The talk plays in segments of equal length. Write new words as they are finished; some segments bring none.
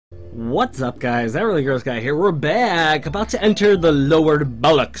What's up, guys? That Really Gross Guy here. We're back, about to enter the lower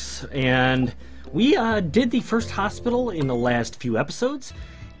Bullocks, and we did the first hospital in the last few episodes,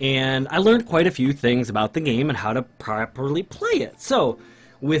 and I learned quite a few things about the game and how to properly play it. So,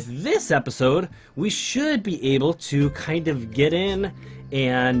 with this episode, we should be able to kind of get in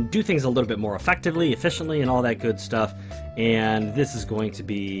and do things a little bit more effectively, efficiently, and all that good stuff, and this is going to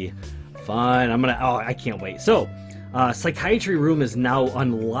be fun. I can't wait. So, psychiatry room is now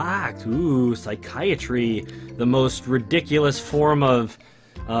unlocked. Ooh, psychiatry, the most ridiculous form of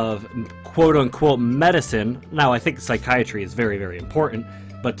quote-unquote medicine. Now, I think psychiatry is very, very important,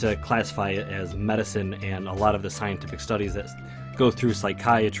 but to classify it as medicine and a lot of the scientific studies that go through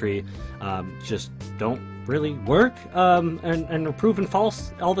psychiatry just don't really work and are proven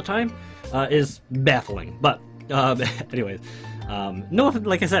false all the time is baffling. But anyways,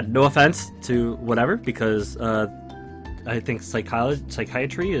 like I said, no offense to whatever, because I think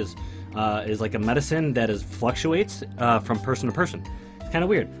psychiatry is like a medicine that fluctuates from person to person. It's kind of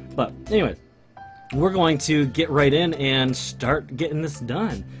weird, but anyway, we're going to get right in and start getting this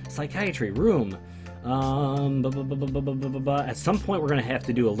done. Psychiatry room. At some point, we're going to have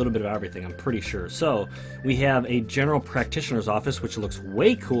to do a little bit of everything, I'm pretty sure. So we have a general practitioner's office, which looks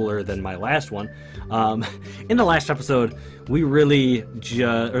way cooler than my last one. In the last episode, we really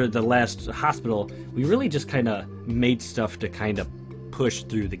or the last hospital, we really just kind of made stuff to kind of push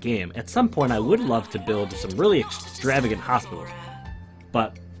through the game. At some point, I would love to build some really extravagant hospitals.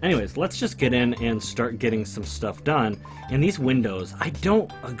 But anyways, let's just get in and start getting some stuff done. And these windows, I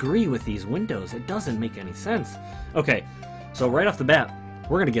don't agree with these windows. It doesn't make any sense. Okay, so right off the bat,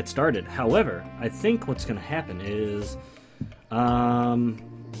 we're going to get started. However, I think what's going to happen is,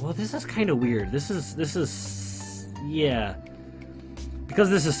 well, this is kind of weird. This is, yeah. Because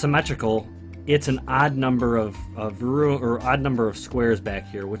this is symmetrical, it's an odd number of odd number of squares back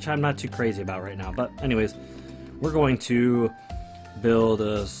here, which I'm not too crazy about right now. But anyways, we're going to build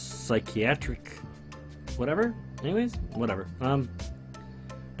a psychiatric whatever. Anyways, whatever.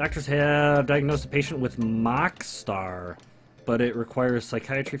 Doctors have diagnosed a patient with Mockstar, but it requires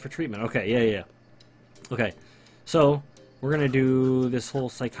psychiatry for treatment. Okay, yeah. Okay, so we're gonna do this whole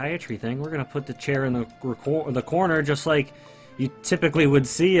psychiatry thing. We're gonna put the chair in the corner, just like you typically would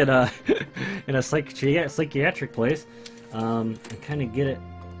see at a in a psychiatric place, and kind of get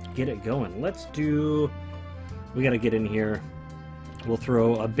it going. Let's do. We gotta get in here. We'll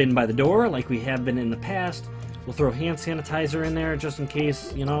throw a bin by the door like we have been in the past. We'll throw hand sanitizer in there just in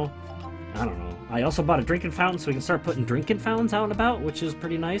case, you know. I don't know. I also bought a drinking fountain so we can start putting drinking fountains out and about, which is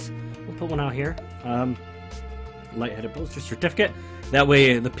pretty nice. We'll put one out here. Lightheaded poster certificate. That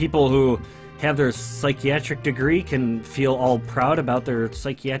way the people who have their psychiatric degree can feel all proud about their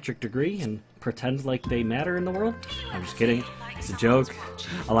psychiatric degree and pretend like they matter in the world. I'm just kidding. It's a joke.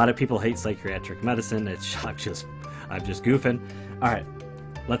 A lot of people hate psychiatric medicine. I'm just goofing. Alright,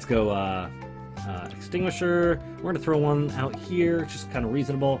 let's go extinguisher. We're going to throw one out here, just kind of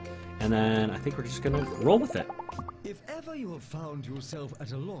reasonable, and then I think we're just going to roll with it. If ever you have found yourself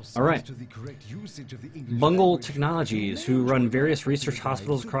at a loss Alright. to the correct usage of the English Bungle language, Technologies, who run various research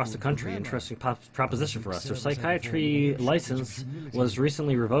hospitals across the country. Interesting proposition for us. Their psychiatry license was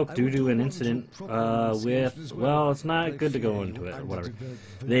recently revoked due to an incident with, well, it's not good to go into it, or whatever.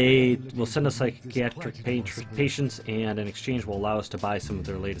 They will send us psychiatric patients, and in exchange will allow us to buy some of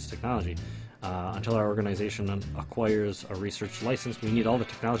their latest technology. Until our organization acquires a research license, we need all the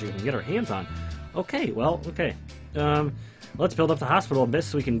technology we can get our hands on. Okay, well, okay. Let's build up the hospital a bit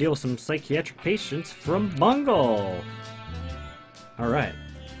so we can deal with some psychiatric patients from Bungle. Alright.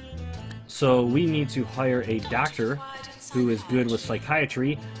 So we need to hire a doctor who is good with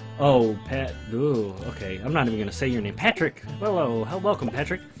psychiatry. Oh, ooh, okay. I'm not even going to say your name. Patrick! Hello, welcome,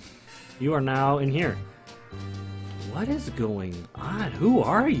 Patrick. You are now in here. What is going on? Who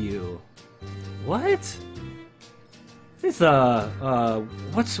are you? What? This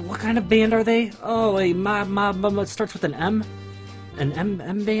what kind of band are they? Oh, it starts with an M? An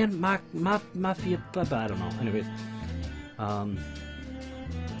M band? Mafia, I don't know. Anyways.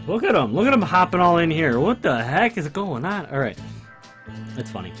 Look at them hopping all in here. What the heck is going on? Alright. That's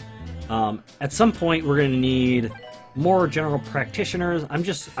funny. At some point we're gonna need more general practitioners. I'm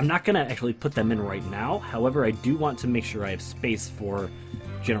not gonna actually put them in right now. However, I do want to make sure I have space for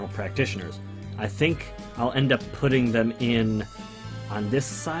general practitioners. I think I'll end up putting them in on this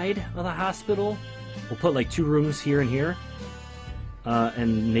side of the hospital. We'll put like 2 rooms here and here,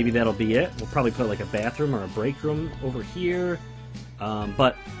 and maybe that'll be it. We'll probably put like a bathroom or a break room over here,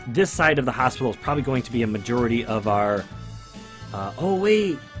 but this side of the hospital is probably going to be a majority of our oh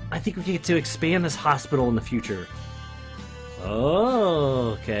wait, I think we get to expand this hospital in the future.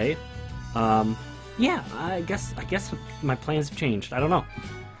 Oh, okay. Yeah, I guess my plans have changed. I don't know.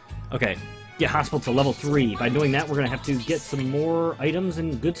 Okay, get hospital to level 3. By doing that, we're gonna have to get some more items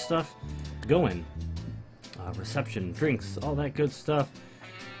and good stuff going. Reception, drinks, all that good stuff.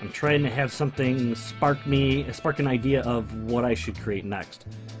 I'm trying to have something spark an idea of what I should create next.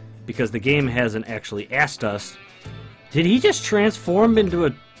 Because the game hasn't actually asked us. Did he just transform into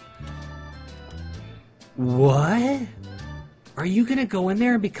a... What? Are you gonna go in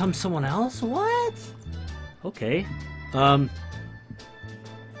there and become someone else? What? Okay.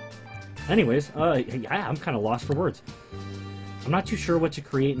 Anyways, yeah, I'm kind of lost for words. I'm not too sure what to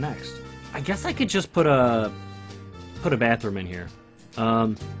create next. I guess I could just put a bathroom in here.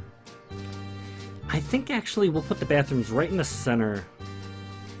 I think actually we'll put the bathrooms right in the center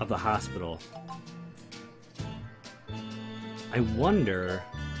of the hospital. I wonder...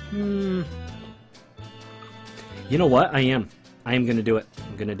 You know what? I am gonna do it.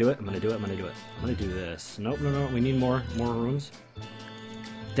 I'm gonna do it. I'm gonna do this. Nope, no. We need more rooms.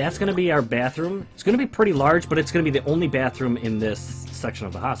 That's gonna be our bathroom. It's gonna be pretty large, but it's gonna be the only bathroom in this section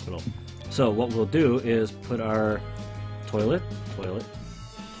of the hospital. So what we'll do is put our toilet.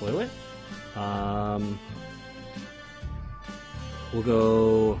 We'll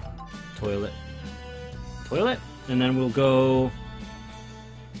go toilet, and then we'll go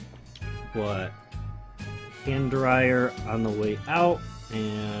what? Hand dryer on the way out,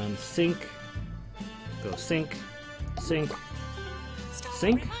 and sink. Go sink.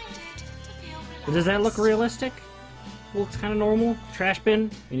 Does that look realistic? Looks kind of normal. Trash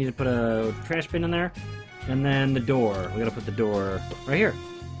bin. We need to put a trash bin in there. And then the door. We gotta put the door right here.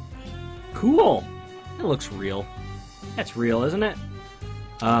 Cool. That looks real. That's real, isn't it?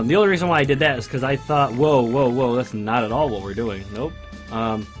 The only reason why I did that is because I thought, whoa, that's not at all what we're doing. Nope.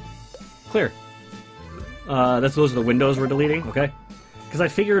 Clear. Those are the windows we're deleting, okay? Because I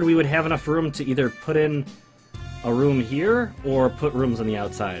figured we would have enough room to either put in a room here or put rooms on the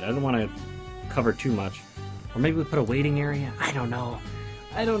outside. I don't want to cover too much. Or maybe we put a waiting area. I don't know,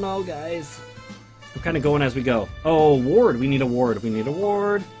 guys. I'm kind of going as we go. Oh, ward. We need a ward.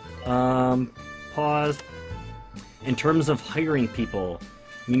 Pause. In terms of hiring people,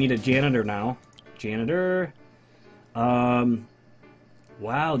 we need a janitor now. Janitor.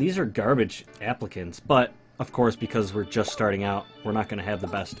 Wow, these are garbage applicants. But, of course, because we're just starting out, we're not going to have the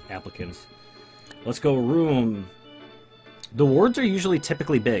best applicants. Let's go room. The wards are usually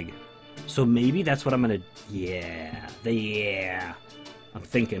typically big. So maybe that's what I'm going to... Yeah. I'm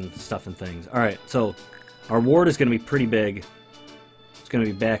thinking stuff and things. Alright, so our ward is going to be pretty big. It's going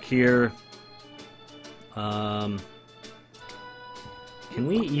to be back here. Can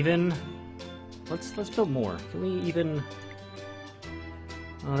we even... Let's build more. Can we even...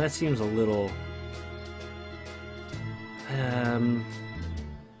 Oh, that seems a little...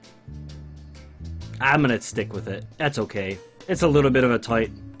 I'm gonna stick with it. That's okay. It's a little bit of a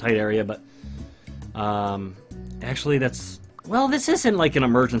tight area, but... actually, that's... Well, this isn't like an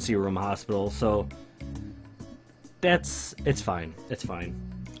emergency room hospital, so... It's fine. It's fine.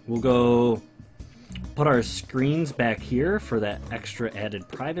 We'll go... Put our screens back here for that extra added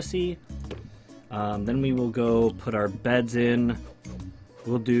privacy. Then we will go put our beds in.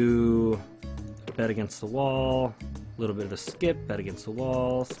 We'll do bed against the wall, a little bit of a skip, bed against the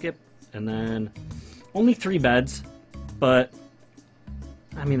wall, skip, and then only 3 beds, but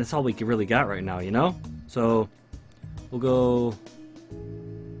I mean that's all we really got right now, you know? So we'll go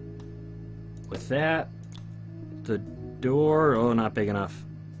with that. The door, oh, not big enough.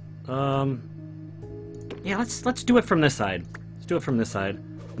 Yeah, let's do it from this side. Let's do it from this side,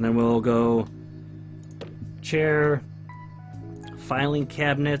 and then we'll go chair. Filing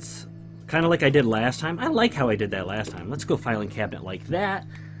cabinets, kind of like I did last time. I like how I did that last time. Let's go filing cabinet like that.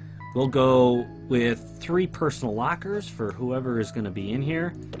 We'll go with 3 personal lockers for whoever is going to be in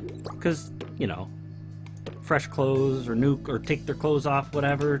here. Because, you know, fresh clothes or take their clothes off,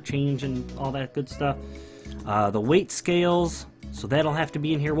 whatever, change and all that good stuff. The weight scales, so that'll have to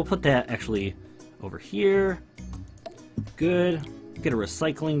be in here. We'll put that actually over here. Good. Get a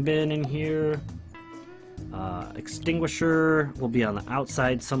recycling bin in here. Extinguisher will be on the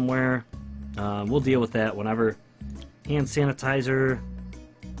outside somewhere. We'll deal with that whenever. Hand sanitizer.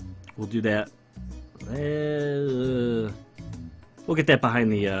 We'll do that. We'll get that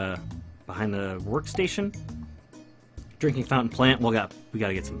behind the workstation. Drinking fountain plant. We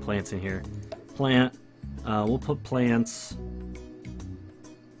gotta get some plants in here. Plant. We'll put plants.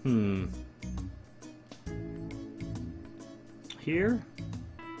 Here.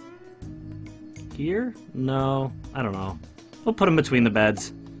 Here? No, I don't know. We'll put them between the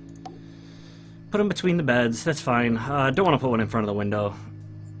beds. Put them between the beds. That's fine. Don't want to put one in front of the window.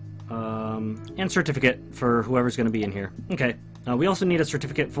 And certificate for whoever's going to be in here. Okay. We also need a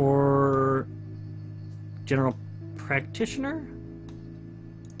certificate for general practitioner?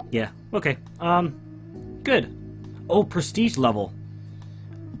 Yeah. Okay. Good. Oh, prestige level.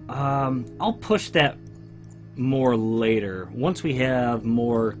 I'll push that more later. Once we have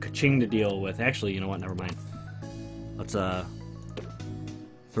more ka-ching to deal with. Actually, you know what? Never mind. Let's,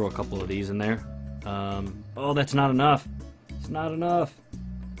 throw a couple of these in there. Oh, that's not enough. It's not enough.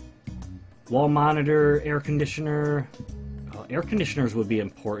 Wall monitor, air conditioner. Oh, air conditioners would be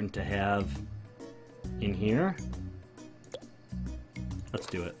important to have in here. Let's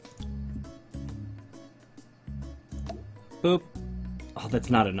do it. Boop. Oh, that's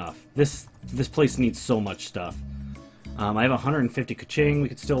not enough. This place needs so much stuff. I have 150 ka-ching we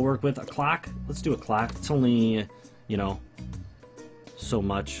could still work with. A clock? Let's do a clock. It's only, you know, so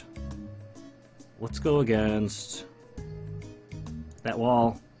much. Let's go against that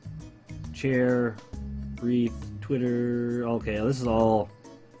wall. Chair. Wreath. Twitter. Okay, this is all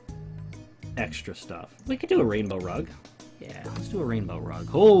extra stuff. We could do a rainbow rug. Yeah, let's do a rainbow rug.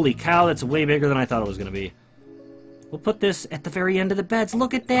 Holy cow, that's way bigger than I thought it was going to be. We'll put this at the very end of the beds.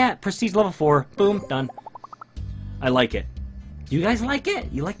 Look at that! Prestige level 4. Boom, done. I like it. You guys like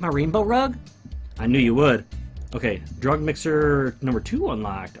it? You like my rainbow rug? I knew you would. Okay, drug mixer number 2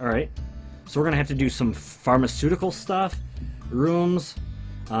 unlocked. Alright. So we're going to have to do some pharmaceutical stuff. Rooms.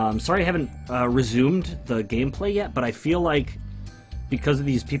 Sorry I haven't resumed the gameplay yet, but I feel like because of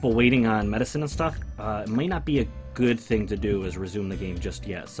these people waiting on medicine and stuff, it might not be a good thing to do is resume the game just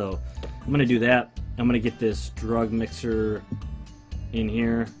yet. So I'm going to do that. I'm going to get this drug mixer in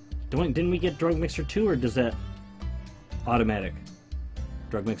here. Didn't we get drug mixer 2, or does that automatic?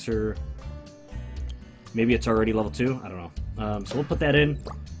 Drug mixer... Maybe it's already level 2? I don't know. So we'll put that in.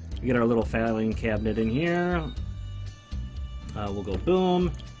 We get our little filing cabinet in here. We'll go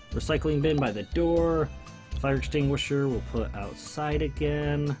boom. Recycling bin by the door. Fire extinguisher we'll put outside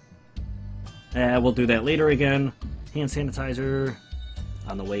again. We'll do that later again. Hand sanitizer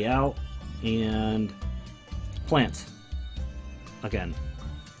on the way out. And plants. Again.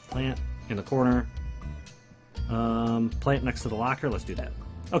 Plant in the corner. Plant next to the locker. Let's do that.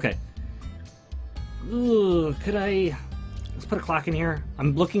 Okay. Ooh, could I... Let's put a clock in here.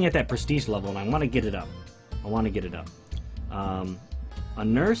 I'm looking at that prestige level and I want to get it up. A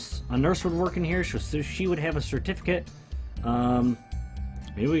nurse? A nurse would work in here, so she would have a certificate.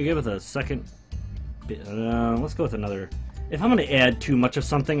 Maybe we give it a second... let's go with another... If I'm going to add too much of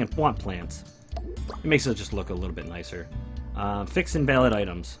something, I want plants. It makes it just look a little bit nicer. Fix invalid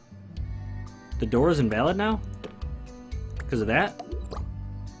items. The door is invalid now? Because of that?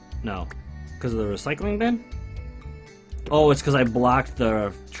 No. Because of the recycling bin? Oh, it's because I blocked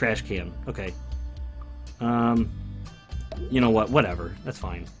the trash can. Okay. You know what? Whatever. That's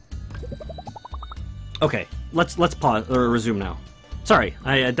fine. Okay. Let's pause or resume now. Sorry,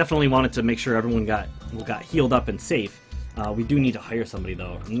 I definitely wanted to make sure everyone got healed up and safe. We do need to hire somebody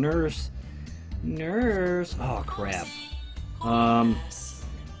though. Nurse. Oh crap.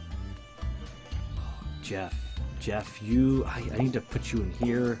 Jeff, I need to put you in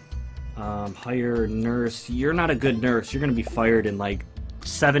here. Hire nurse. You're not a good nurse. You're gonna be fired in like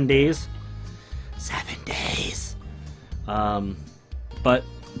 7 days. 7 days. But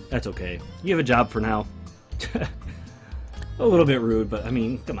that's okay. You have a job for now. A little bit rude, but I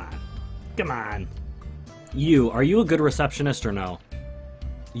mean, come on. Are you a good receptionist or no?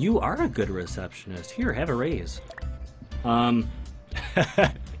 You are a good receptionist. Here, have a raise. I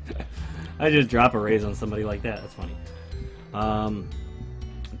just drop a raise on somebody like that. That's funny.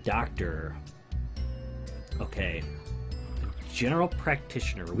 Doctor. Okay. General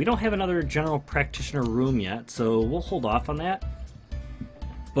practitioner. We don't have another general practitioner room yet, so we'll hold off on that.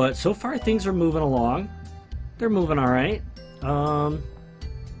 But so far things are moving along. They're moving alright.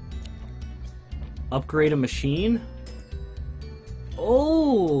 Upgrade a machine.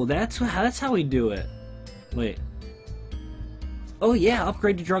 Oh, that's how we do it. Wait. Oh yeah,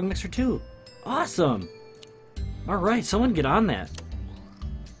 upgrade to drug mixer 2. Awesome. All right, someone get on that.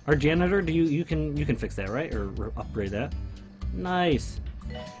 Our janitor, you can fix that, right? Or upgrade that. Nice.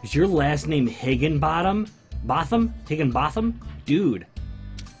 Is your last name Higginbotham? Higginbotham? Dude,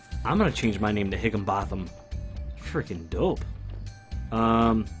 I'm gonna change my name to Higginbotham. Freaking dope.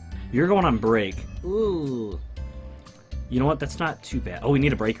 You're going on break. Ooh. You know what? That's not too bad. Oh, we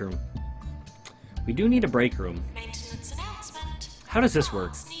need a break room. We do need a break room. Maintenance announcement. How does this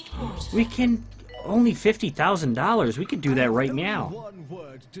work? We can... Only $50,000. We could do that right now. One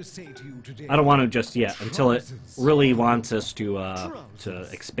word to say to you today. I don't want to just yet until it really wants us to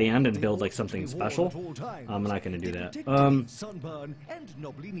expand and build like something special. I'm not going to do that. Sunburn and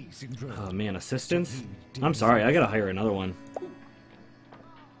knobbly knee syndrome. Oh man, assistants. I'm sorry, I gotta hire another one.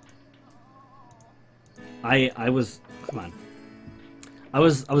 I was, come on. I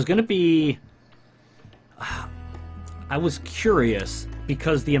was gonna be. I was curious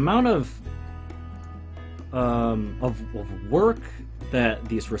because the amount of work that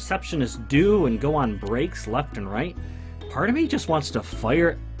these receptionists do and go on breaks left and right. Part of me just wants to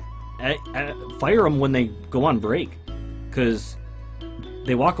fire them when they go on break, because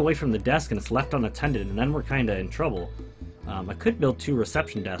they walk away from the desk and it's left unattended, and then we're kind of in trouble. I could build 2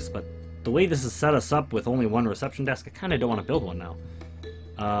 reception desks, but the way this has set us up with only 1 reception desk, I kind of don't want to build one now.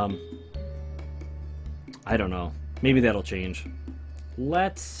 I don't know. Maybe that'll change.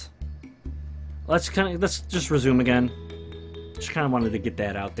 Let's just resume again. Just kind of wanted to get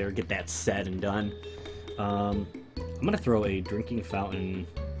that out there, get that said and done. I'm gonna throw a drinking fountain.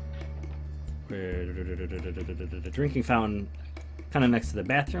 Drinking fountain, kind of next to the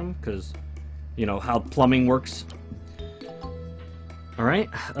bathroom, because you know how plumbing works. All right.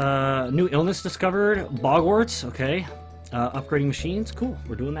 New illness discovered. Bogwarts. Okay. Upgrading machines. Cool.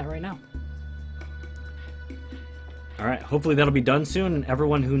 We're doing that right now. All right. Hopefully that'll be done soon, and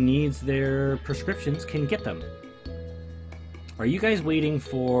everyone who needs their prescriptions can get them. Are you guys waiting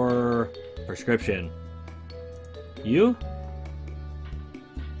for prescription? You?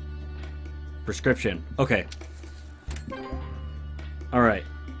 Prescription. Okay. All right.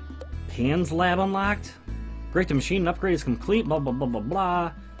 Pan's lab unlocked. Break the machine and upgrade is complete. Blah, blah, blah, blah,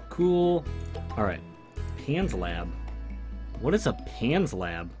 blah. Cool. All right. Pan's lab. What is a Pan's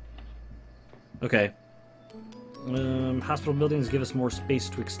lab? Okay. Hospital buildings give us more space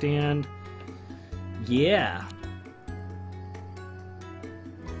to extend. Yeah.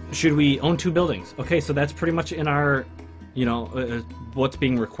 Should we own 2 buildings? Okay, so that's pretty much in our, you know, what's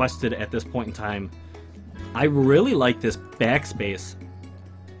being requested at this point in time. I really like this backspace.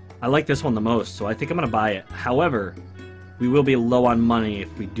 I like this one the most, so I think I'm going to buy it. However, we will be low on money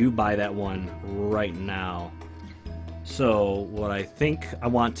if we do buy that one right now. So what I think I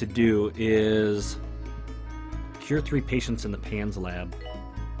want to do is cure 3 patients in the PANS lab.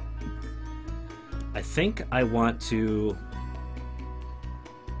 I think I want to...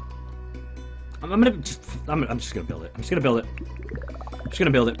 I'm just gonna build it. I'm just gonna build it. I'm just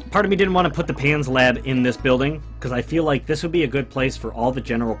gonna build it. Part of me didn't want to put the PANS lab in this building because I feel like this would be a good place for all the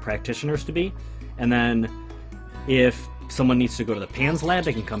general practitioners to be. And then if someone needs to go to the PANS lab,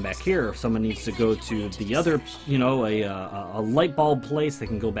 they can come back here. If someone needs to go to the other, you know, a light bulb place, they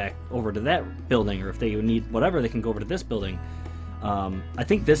can go back over to that building. Or if they need whatever, they can go over to this building. I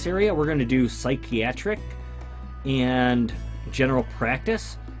think this area we're going to do psychiatric and general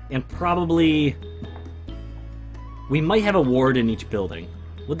practice. And probably we might have a ward in each building.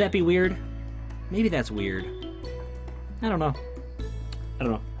 Would that be weird? Maybe that's weird. I don't know. I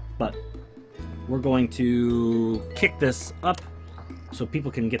don't know. But we're going to kick this up so people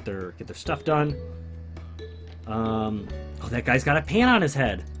can get their stuff done. Oh, that guy's got a pan on his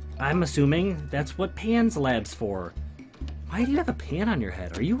head. I'm assuming that's what PANS lab's for. Why do you have a pan on your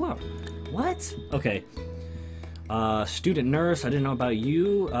head? Are you a... What? Okay. Student nurse, I didn't know about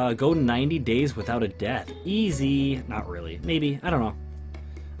you. Go 90 days without a death. Easy. Not really. Maybe. I don't know.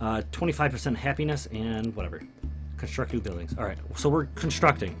 25% happiness and whatever. Construct new buildings. Alright, so we're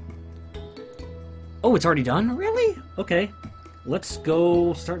constructing. Oh, it's already done? Really? Okay. Let's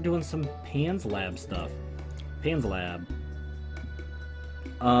go start doing some PANS lab stuff. PANS lab.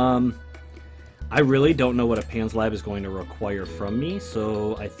 I really don't know what a PANS lab is going to require from me,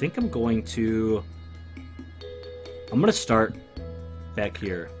 so I think I'm going to start back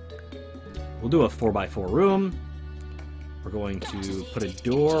here. We'll do a 4x4 room. We're going to put a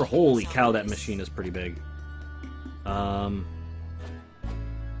door. Holy cow, that machine is pretty big.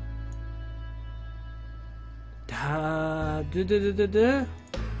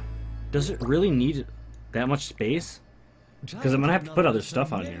 Does it really need that much space? Because I'm going to have to put other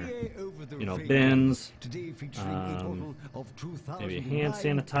stuff on here. You know, bins. Maybe a hand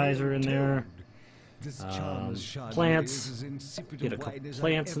sanitizer in there. Plants. Get a couple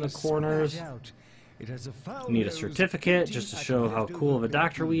plants in the corners. Need a certificate just to show how cool of a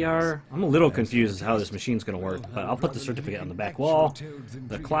doctor we are. I'm a little confused as to how this machine's going to work, but I'll put the certificate on the back wall.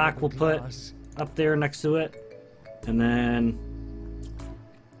 The clock we'll put up there next to it. And then,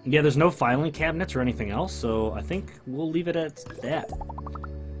 yeah, there's no filing cabinets or anything else, so I think we'll leave it at that.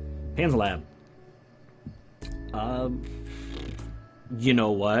 PANS lab. You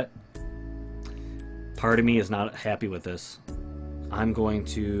know what? part of me is not happy with this. I'm going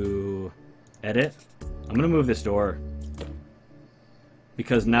to edit. I'm going to move this door.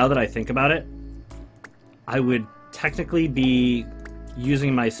 Because now that I think about it, I would technically be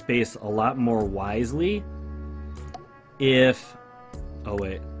using my space a lot more wisely if... Oh,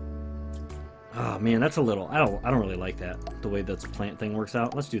 wait. Oh, man, that's a little... I don't really like that, the way this plant thing works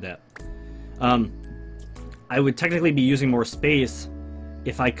out. Let's do that. I would technically be using more space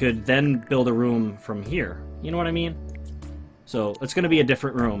if I could then build a room from here. You know what I mean? So, it's going to be a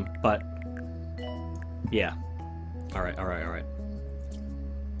different room, but... Yeah. Alright, alright, alright.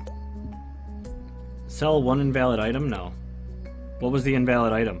 Sell one invalid item? No. What was the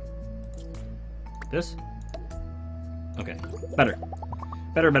invalid item? This? Okay. Better.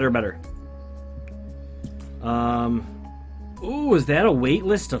 Better, better, better. Ooh, is that a wait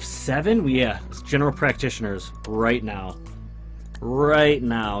list of 7? Yeah, it's general practitioners right now. Right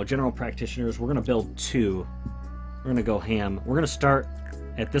now, general practitioners. We're gonna build 2. We're gonna go ham. We're gonna start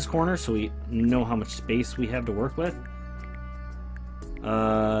at this corner so we know how much space we have to work with.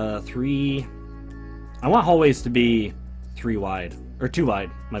 3. I want hallways to be 3 wide. Or 2 wide,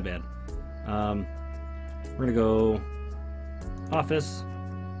 my bad. We're gonna go office.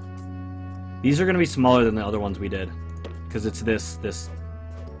 These are gonna be smaller than the other ones we did. Because it's this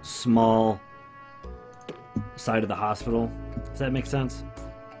small side of the hospital. Does that make sense?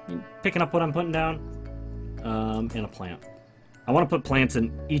 Picking up what I'm putting down. And a plant. I want to put plants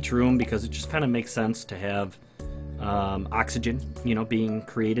in each room because it just kind of makes sense to have oxygen, you know, being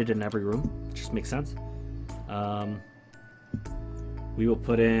created in every room. It just makes sense. We will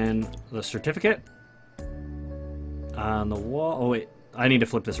put in the certificate on the wall. Oh wait, I need to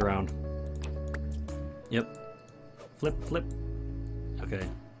flip this around. Yep. Flip, flip. Okay.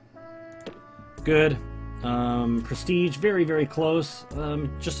 Good. Prestige, very, very close.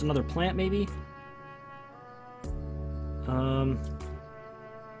 Just another plant, maybe?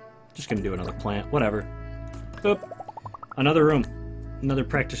 Just gonna do another plant. Whatever. Boop. Another room. Another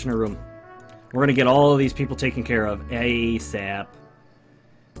practitioner room. We're gonna get all of these people taken care of ASAP.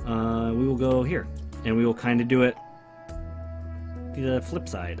 We will go here. And we will kind of do it the flip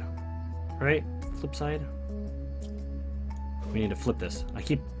side. Right? Flip side? We need to flip this. I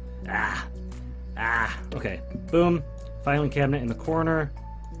keep... Okay. Boom. Filing cabinet in the corner.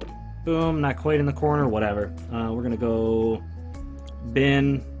 Boom. Not quite in the corner. Whatever. We're going to go...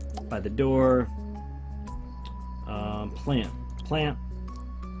 bin by the door. Plant. Plant.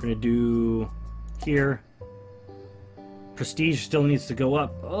 We're going to do... here. Prestige still needs to go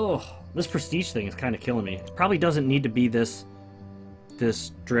up. Oh, this prestige thing is kind of killing me. It probably doesn't need to be this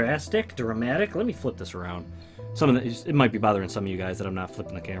dramatic. Let me flip this around. It might be bothering some of you guys that I'm not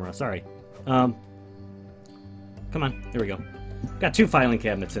flipping the camera. Sorry. Come on. There we go. Got 2 filing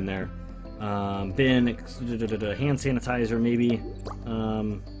cabinets in there. Bin, hand sanitizer maybe.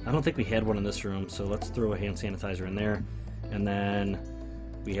 I don't think we had one in this room, so let's throw a hand sanitizer in there. And then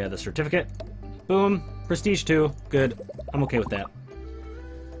we have the certificate. Boom. Prestige 2. Good. I'm okay with that.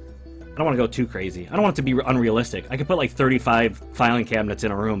 I don't want to go too crazy. I don't want it to be unrealistic. I could put like 35 filing cabinets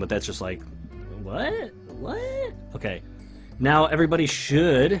in a room, but that's just like... What? What? Okay. Now everybody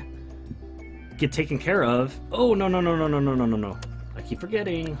should get taken care of. Oh, no, no, no, no, no, no, no, no, no. I keep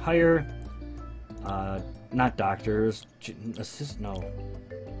forgetting. Hire... not doctors. No.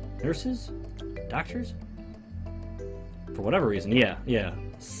 Nurses? Doctors? For whatever reason. Yeah, yeah.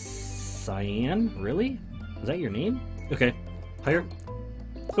 Cyan? Really? Is that your name? Okay. Hire.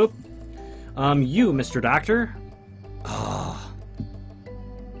 Boop. You, Mr. Doctor. Oh.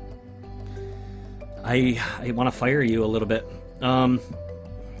 I want to fire you a little bit.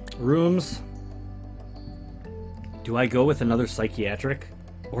 Rooms. Do I go with another psychiatric?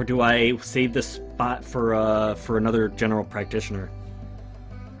 Or do I save this spot for another general practitioner?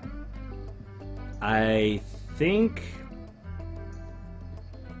 I think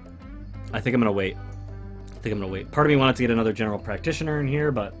I'm gonna wait. Part of me wanted to get another general practitioner in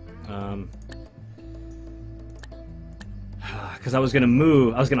here, but because I was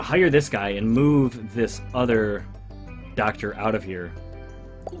gonna hire this guy and move this other doctor out of here.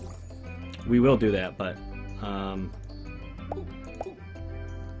 We will do that, but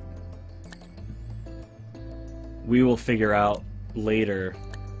we will figure out later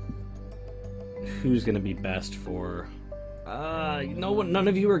who's gonna be best for. None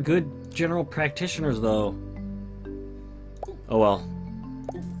of you are good general practitioners, though. Oh well.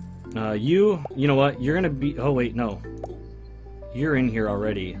 You know what? You're gonna be. Oh wait, no. You're in here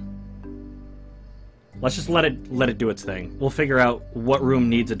already. Let's just let it do its thing. We'll figure out what room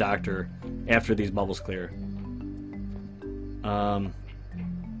needs a doctor after these bubbles clear.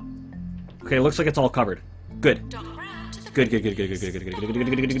 Okay, looks like it's all covered. Good. Good, good, good, good, good, good, good, good, good, good,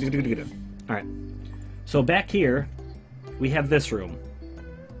 good, good, good, good, good. All right. So back here, we have this room.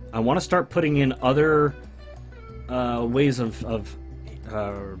 I want to start putting in other ways of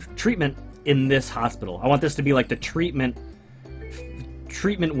treatment in this hospital. I want this to be like the treatment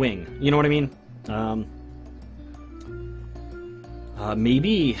wing. You know what I mean?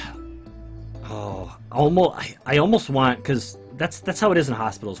 Maybe. Oh, I almost want, because that's how it is in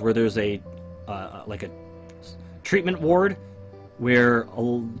hospitals, where there's a like a treatment ward where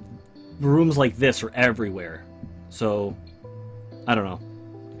rooms like this are everywhere. So I don't know.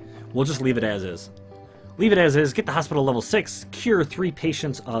 We'll just leave it as is. Leave it as is. Get the hospital level 6. Cure 3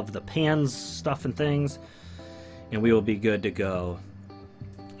 patients of the PANS stuff and things, and we will be good to go.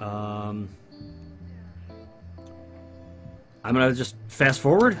 I'm gonna just fast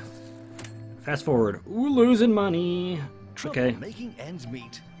forward. Fast forward. We're losing money. Okay. Making ends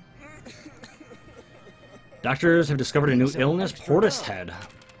meet. Doctors have discovered a new illness, Portishead.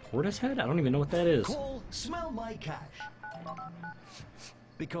 Portishead? I don't even know what that is. Call, smell my cash.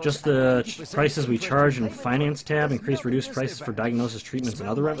 Because Just the prices we charge in Finance tab. Increase reduced prices for diagnosis, treatments, and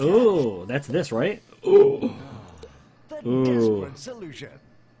other... Oh, that's this, right? Ooh. the Ooh. desperate solution.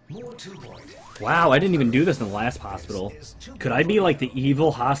 More 2-point. Wow, I didn't even do this in the last hospital. Could I be like the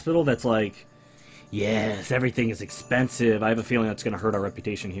evil hospital that's like, yes, everything is expensive? I have a feeling that's going to hurt our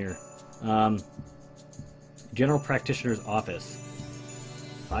reputation here. General Practitioner's Office.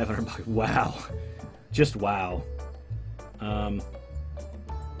 500 bucks. Wow. Just wow. I'm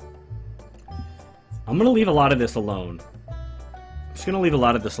going to leave a lot of this alone. I'm just going to leave a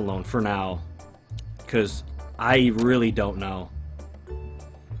lot of this alone for now, because I really don't know.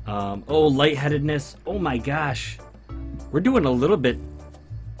 Oh, lightheadedness. Oh my gosh. We're doing a little bit,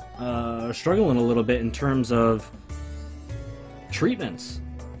 struggling a little bit in terms of treatments,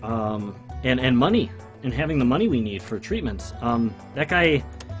 and money, and having the money we need for treatments. That guy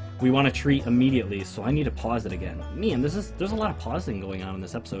we want to treat immediately, so I need to pause it again. Man, there's a lot of pausing going on in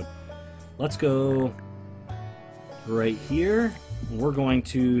this episode. Let's go right here. We're going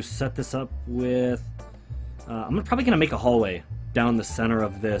to set this up with, I'm probably going to make a hallway down the center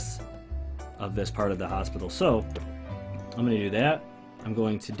of this part of the hospital. So I'm going to do that. I'm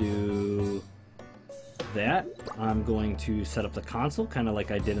going to do that. I'm going to set up the console kind of like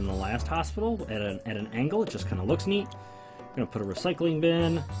I did in the last hospital at an angle. It just kind of looks neat. We're going to put a recycling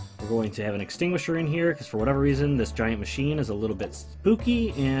bin. We're going to have an extinguisher in here because for whatever reason this giant machine is a little bit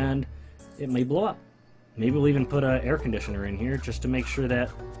spooky and it may blow up. Maybe we'll even put an air conditioner in here just to make sure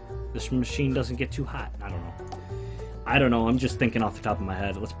that this machine doesn't get too hot. I don't know. I'm just thinking off the top of my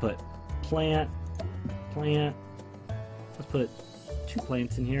head. Let's put plant. Let's put 2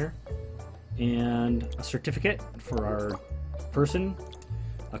 plants in here. And a certificate for our person.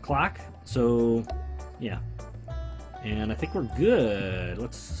 A clock. So, yeah. And I think we're good.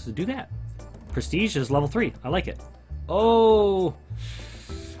 Let's do that. Prestige is level 3. I like it. Oh!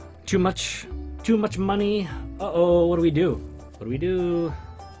 Too much money. Uh-oh, what do we do? What do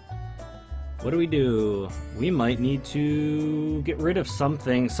we do? We might need to get rid of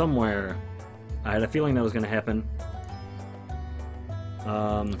something somewhere. I had a feeling that was going to happen.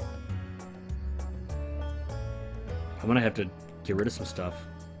 I'm going to have to get rid of some stuff.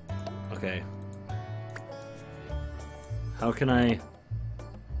 Okay. How can I...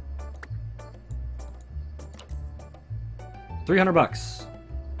 300 bucks.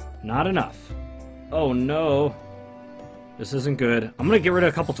 Not enough. Oh no. This isn't good. I'm going to get rid of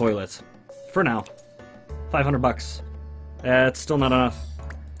a couple toilets. For now. 500 bucks. That's still not enough.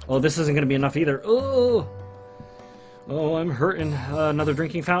 Oh, this isn't going to be enough either. Oh! Oh, I'm hurting. Another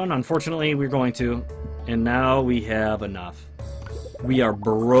drinking fountain? Unfortunately, we're going to. And now we have enough. We are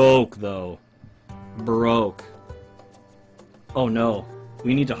broke, though. Broke. Oh, no.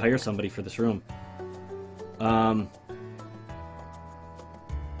 We need to hire somebody for this room.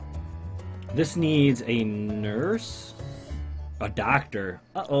 This needs a nurse? A doctor.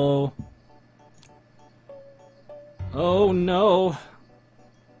 Uh-oh. Oh, no.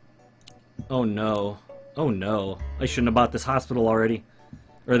 Oh, no. Oh, no. I shouldn't have bought this hospital already.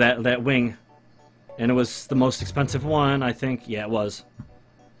 Or that wing. And it was the most expensive one, I think. Yeah, it was.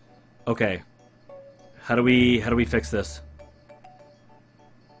 Okay. How do we fix this?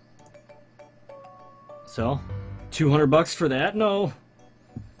 So, 200 bucks for that? No.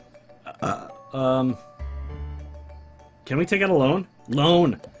 Can we take out a loan?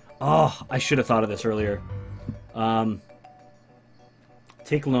 Loan! Oh, I should have thought of this earlier.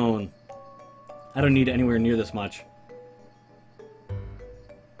 Take loan. I don't need anywhere near this much.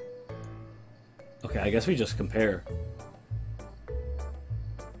 Okay, I guess we just compare.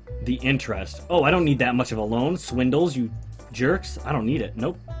 the interest. Oh, I don't need that much of a loan. Swindles, you jerks. I don't need it.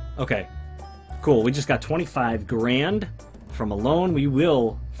 Nope. Okay. Cool. We just got 25 grand from a loan. We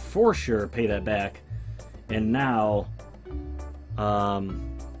will for sure pay that back. And now,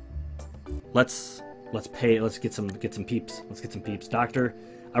 let's get some peeps. Let's get some peeps. Doctor,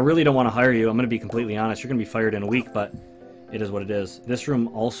 I really don't want to hire you. I'm going to be completely honest. You're going to be fired in a week, but it is what it is. This room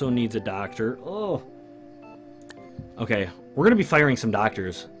also needs a doctor. Oh. Okay, we're going to be firing some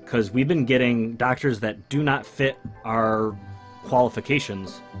doctors because we've been getting doctors that do not fit our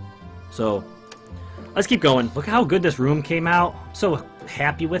qualifications. So, let's keep going. Look how good this room came out. I'm so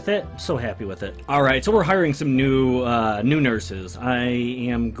happy with it. I'm so happy with it. All right, so we're hiring some new nurses. I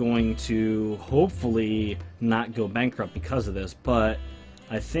am going to hopefully not go bankrupt because of this, but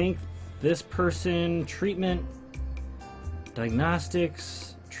I think this person, treatment,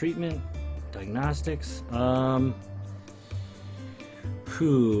 diagnostics,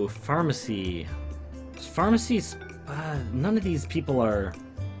 pharmacy. Pharmacies, none of these people are,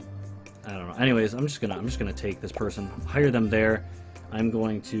 I don't know. Anyways, I'm just gonna take this person, hire them there. I'm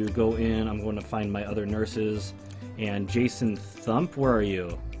going to go in, I'm going to find my other nurses. And Jason Thump, where are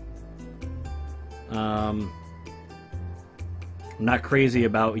you? I'm not crazy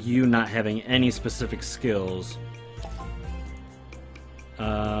about you not having any specific skills.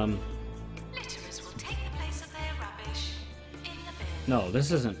 Litterers will take the place of their rubbish in the bin. No,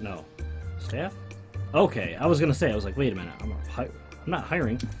 this isn't, no. Staff? Okay, I was gonna say, I was like, wait a minute, I'm not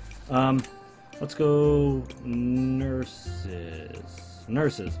hiring. Let's go nurses.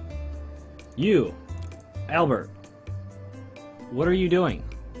 Nurses. You, Albert, what are you doing?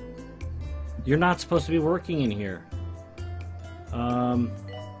 You're not supposed to be working in here.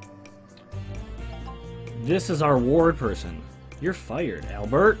 This is our ward person. You're fired,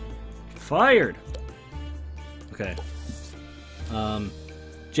 Albert. Fired. Okay.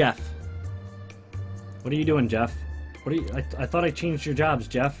 Jeff. What are you doing, Jeff? What are you? I thought I changed your jobs,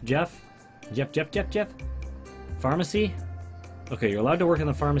 Jeff. Jeff. Pharmacy. Okay, you're allowed to work in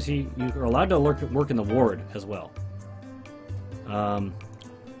the pharmacy. You're allowed to work in the ward as well.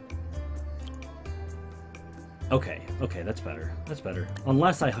 Okay, that's better. That's better.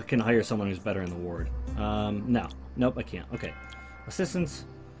 Unless I can hire someone who's better in the ward. No. Nope, I can't. Okay. Assistants.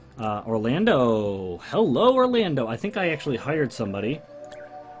 Orlando. Hello, Orlando. I think I actually hired somebody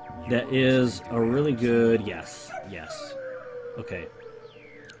that is a really good... Yes. Okay.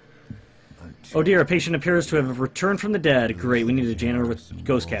 Oh dear, a patient appears to have returned from the dead. Great, we need a janitor with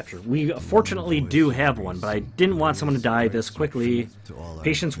ghost capture. We fortunately do have one, but I didn't want someone to die this quickly.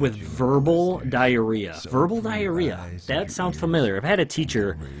 Patients with verbal diarrhea. Verbal diarrhea. That sounds familiar. I've had a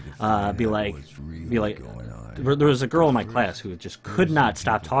teacher be like, there was a girl in my class who just could not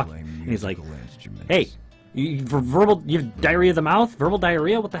stop talking. And he's like, hey, you have diarrhea of the mouth? Verbal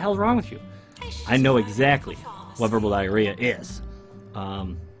diarrhea? What the hell's wrong with you? I know exactly what verbal diarrhea is.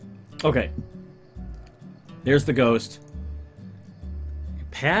 Okay. There's the ghost.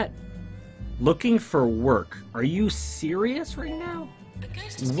 Pat, looking for work. Are you serious right now?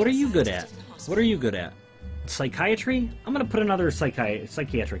 What are you good at? What are you good at? Psychiatry? I'm gonna put another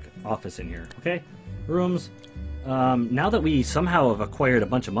psychiatric office in here, okay? Rooms. Now that we somehow have acquired a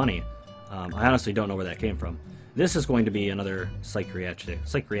bunch of money, I honestly don't know where that came from. This is going to be another psychiatric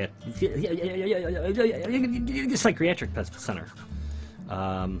center.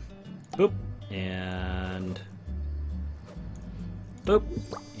 Boop. And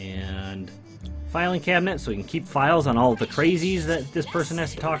filing cabinet, so we can keep files on all the crazies that this person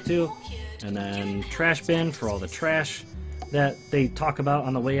has to talk to. And then trash bin for all the trash that they talk about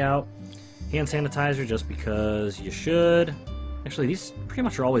on the way out. Hand sanitizer, just because you should. Actually, these pretty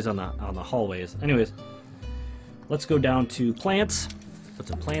much are always on the hallways. Anyways, let's go down to plants. Put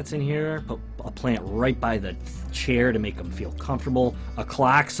some plants in here. Put a plant right by the chair to make them feel comfortable. A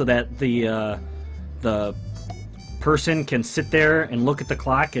clock so that the person can sit there and look at the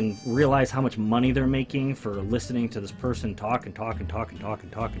clock and realize how much money they're making for listening to this person talk.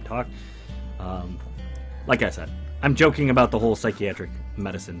 Like I said, I'm joking about the whole psychiatric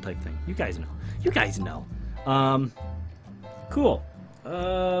medicine type thing. You guys know. Cool.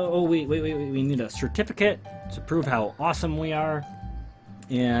 Oh, wait. We need a certificate to prove how awesome we are.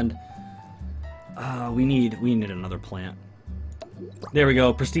 And we need another plant. There we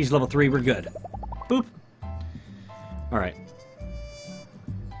go. Prestige level 3. We're good. Boop. Alright.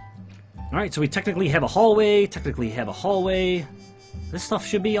 Alright, so we technically have a hallway. This stuff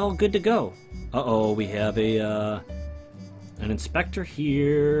should be all good to go. Uh-oh, we have an inspector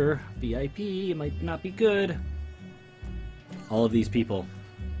here. VIP. It might not be good. All of these people.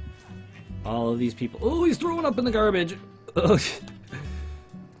 Oh, he's throwing up in the garbage. Oh,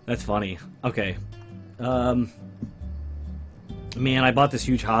 That's funny. Okay. Man, I bought this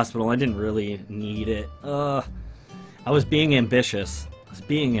huge hospital. I didn't really need it. I was being ambitious.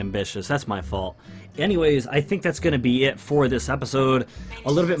 That's my fault. Anyways, I think that's going to be it for this episode.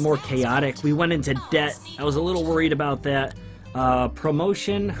 A little bit more chaotic. We went into debt. I was a little worried about that.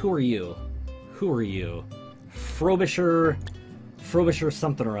 Promotion. Who are you? Frobisher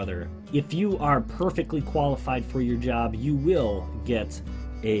something or other. If you are perfectly qualified for your job, you will get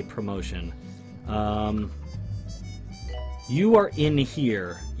a promotion. You are in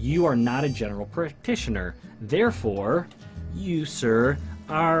here. You are not a general practitioner. Therefore, you, sir,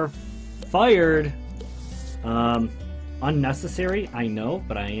 are fired. Unnecessary, I know,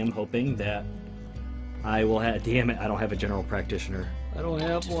 but I am hoping that I will have... Damn it, I don't have a general practitioner. I don't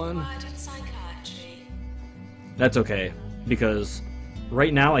have one. That's okay, because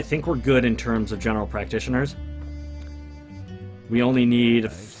right now I think we're good in terms of general practitioners. We only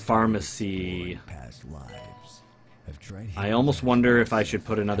need pharmacy. I almost wonder if I should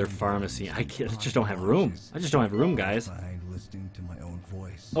put another pharmacy. I just don't have room. Guys.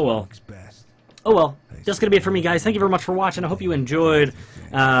 Oh well. Oh well. That's gonna be it for me, guys. Thank you very much for watching. I hope you enjoyed,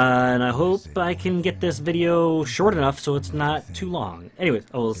 and I hope I can get this video short enough so it's not too long. Anyways,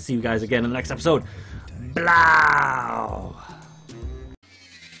 I will see you guys again in the next episode. Blow!